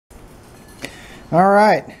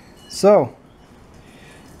Alright, so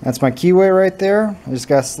that's my keyway right there. I just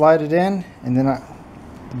got to slide it in, and then the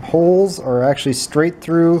holes are actually straight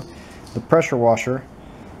through the pressure washer.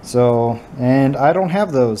 So, and I don't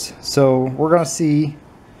have those, so we're going to see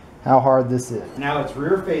how hard this is. Now it's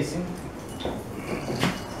rear facing.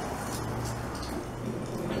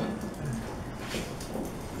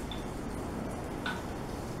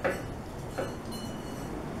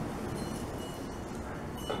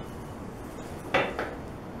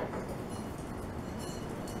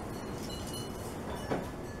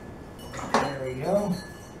 Go.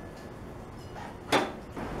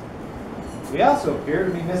 We also appear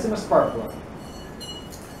to be missing a spark plug.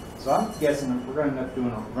 So I'm guessing we're going to end up doing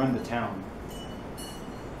a run to town.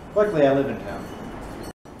 Luckily I live in town.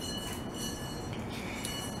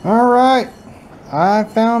 Alright, I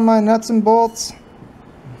found my nuts and bolts.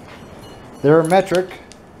 They're metric,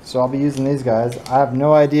 so I'll be using these guys. I have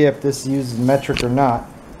no idea if this uses metric or not.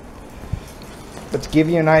 But to give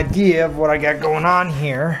you an idea of what I got going on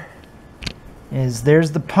here, is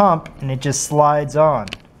there's the pump and it just slides on.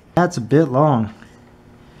 That's a bit long.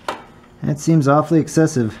 That seems awfully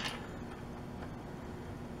excessive.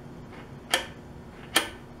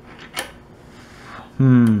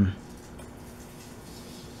 I'm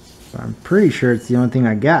pretty sure it's the only thing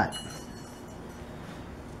I got.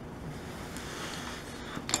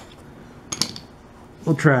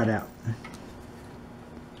 We'll try it out.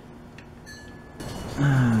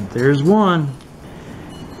 There's one.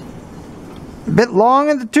 A bit long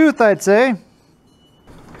in the tooth, I'd say.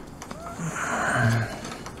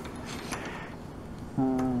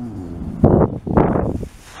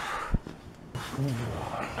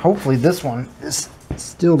 Hopefully this one is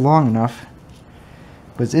still long enough,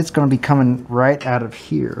 because it's going to be coming right out of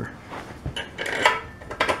here.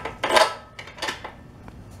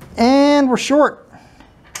 And we're short.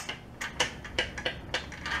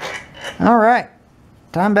 Alright,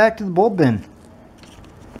 time back to the bolt bin.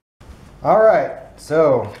 Alright,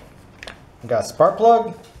 so we got a spark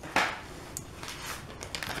plug,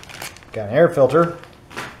 got an air filter,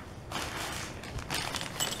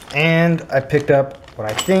 and I picked up what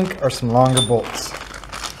I think are some longer bolts.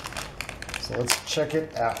 So let's check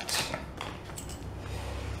it out.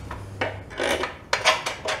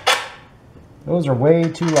 Those are way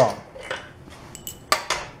too long.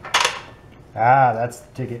 Ah, that's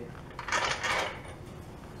the ticket.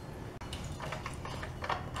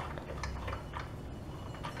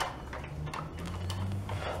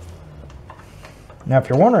 Now, if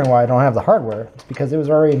you're wondering why I don't have the hardware, it's because it was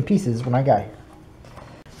already in pieces when I got here.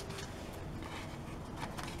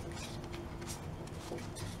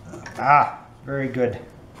 Ah, very good.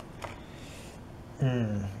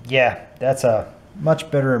 Yeah, that's a much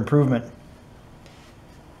better improvement.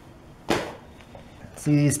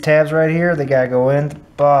 See these tabs right here? They gotta go in the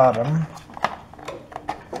bottom.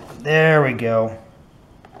 There we go.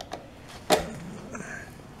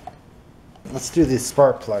 Let's do this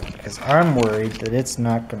spark plug, because I'm worried that it's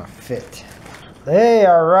not gonna fit. Hey,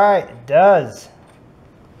 alright, it does.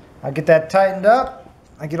 I get that tightened up.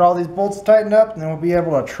 I get all these bolts tightened up, and then we'll be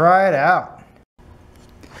able to try it out.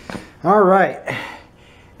 Alright,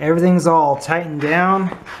 everything's all tightened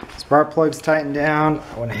down. Spark plug's tightened down.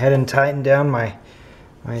 I went ahead and tightened down my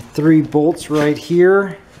 3 bolts right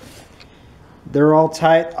here. They're all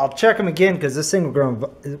tight. I'll check them again, because this thing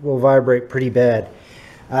will vibrate pretty bad.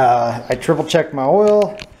 I triple checked my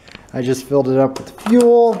oil. I just filled it up with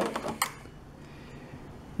fuel.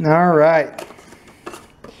 Alright.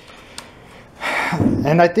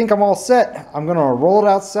 And I think I'm all set. I'm going to roll it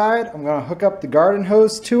outside. I'm going to hook up the garden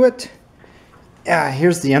hose to it. Yeah,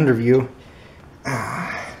 here's the underview.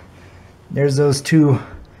 There's those two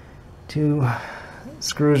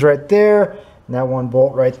screws right there. And that one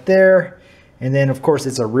bolt right there. And then, of course,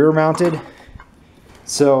 it's a rear mounted.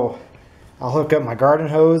 So I'll hook up my garden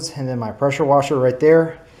hose and then my pressure washer right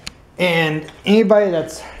there. And anybody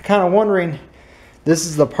that's kind of wondering, this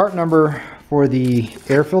is the part number for the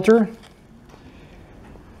air filter.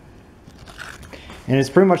 And it's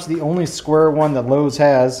pretty much the only square one that Lowe's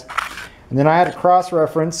has. And then I had to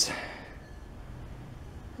cross-reference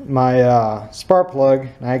my spark plug,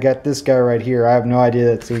 and I got this guy right here. I have no idea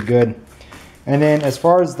that's any good. And then as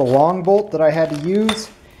far as the long bolt that I had to use,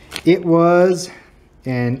 it was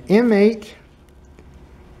an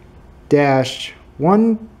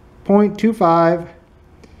M8-1.25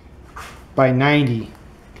 by 90.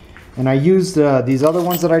 And I used these other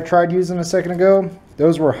ones that I tried using a second ago.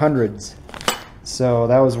 Those were hundreds. So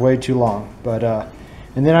that was way too long. But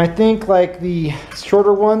and then I think like the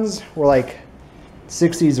shorter ones were like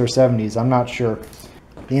 60s or 70s. I'm not sure.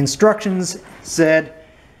 The instructions said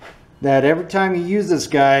that every time you use this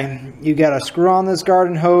guy, you got to screw on this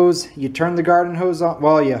garden hose. You turn the garden hose on.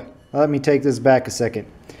 Well, yeah, let me take this back a second.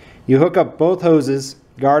 You hook up both hoses,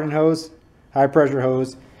 garden hose, high pressure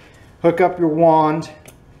hose, hook up your wand,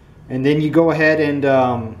 and then you go ahead and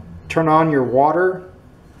turn on your water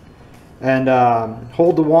and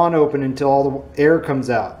hold the wand open until all the air comes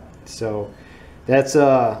out. So that's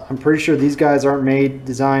I'm pretty sure these guys aren't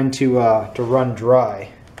designed to run dry.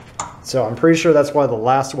 So I'm pretty sure that's why the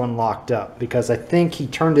last one locked up, because I think he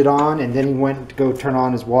turned it on and then he went to go turn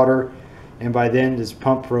on his water, and by then his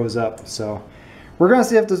pump froze up. So we're gonna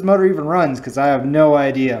see if this motor even runs, because I have no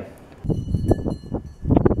idea.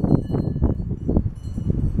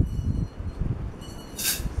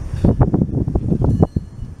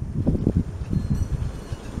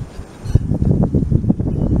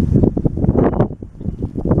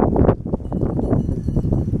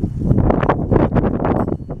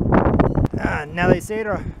 Now they say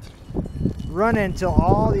to run until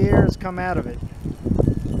all the air has come out of it.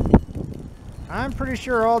 I'm pretty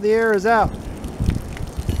sure all the air is out.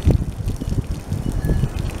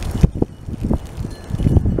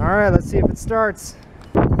 Alright, let's see if it starts.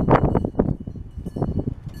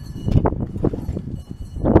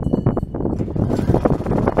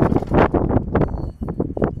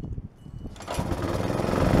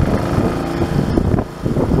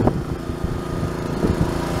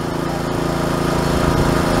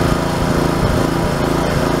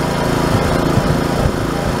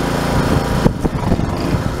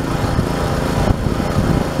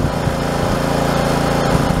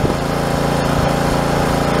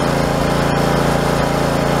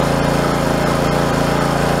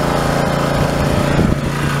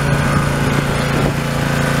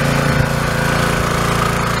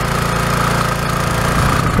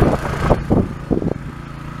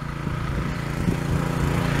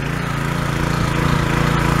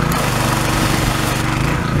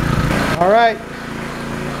 Alright,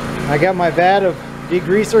 I got my vat of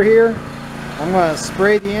degreaser here. I'm going to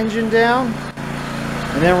spray the engine down,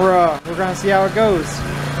 and then we're going to see how it goes.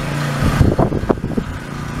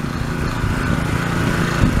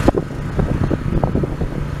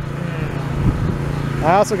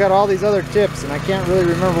 I also got all these other tips, and I can't really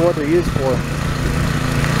remember what they're used for.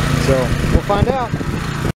 So, we'll find out.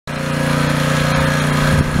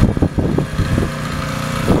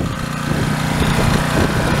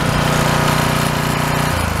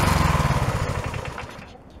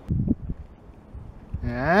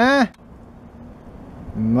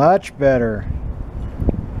 Much better.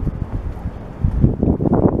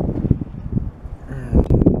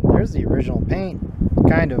 There's the original paint,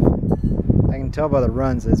 kind of. I can tell by the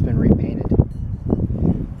runs that it's been repainted. I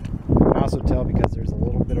can also tell because there's a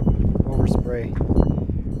little bit of overspray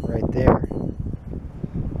right there.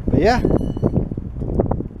 But yeah,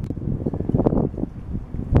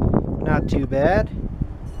 not too bad.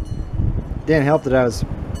 Didn't help that I was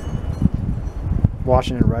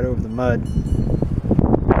washing it right over the mud.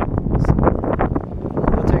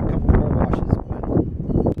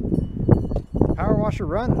 Washer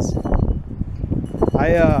runs.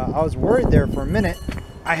 I was worried there for a minute.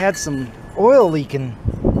 I had some oil leaking.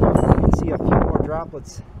 You can see a few more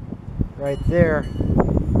droplets right there.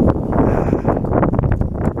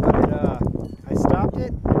 But I stopped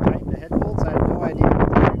it and tightened the head bolts. I had no idea what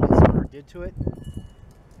the previous owner did to it.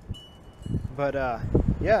 But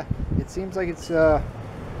yeah, it seems like it's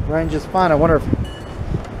running just fine. I wonder if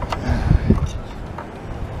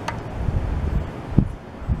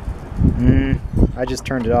I just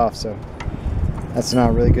turned it off, so that's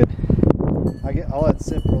not really good. I'll let it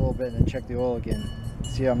sit for a little bit and then check the oil again.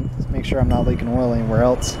 See, make sure I'm not leaking oil anywhere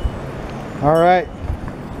else. All right.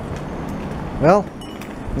 Well,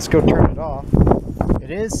 let's go turn it off.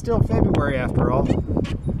 It is still February after all.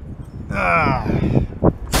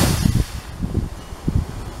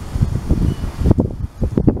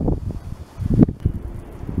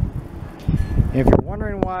 If you're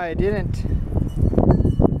wondering why I didn't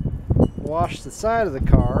wash the side of the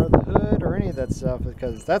car, the hood, or any of that stuff,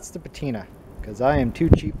 because that's the patina, because I am too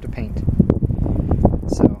cheap to paint.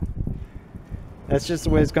 So that's just the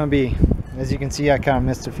way it's going to be. As you can see, I kind of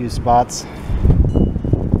missed a few spots.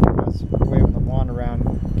 I was waving the wand around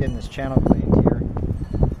getting this channel cleaned here,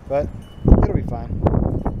 but it'll be fine.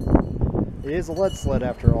 It is a lead sled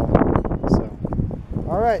after all. So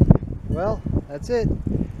alright, well, that's it.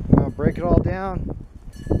 I'm going to break it all down.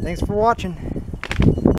 Thanks for watching.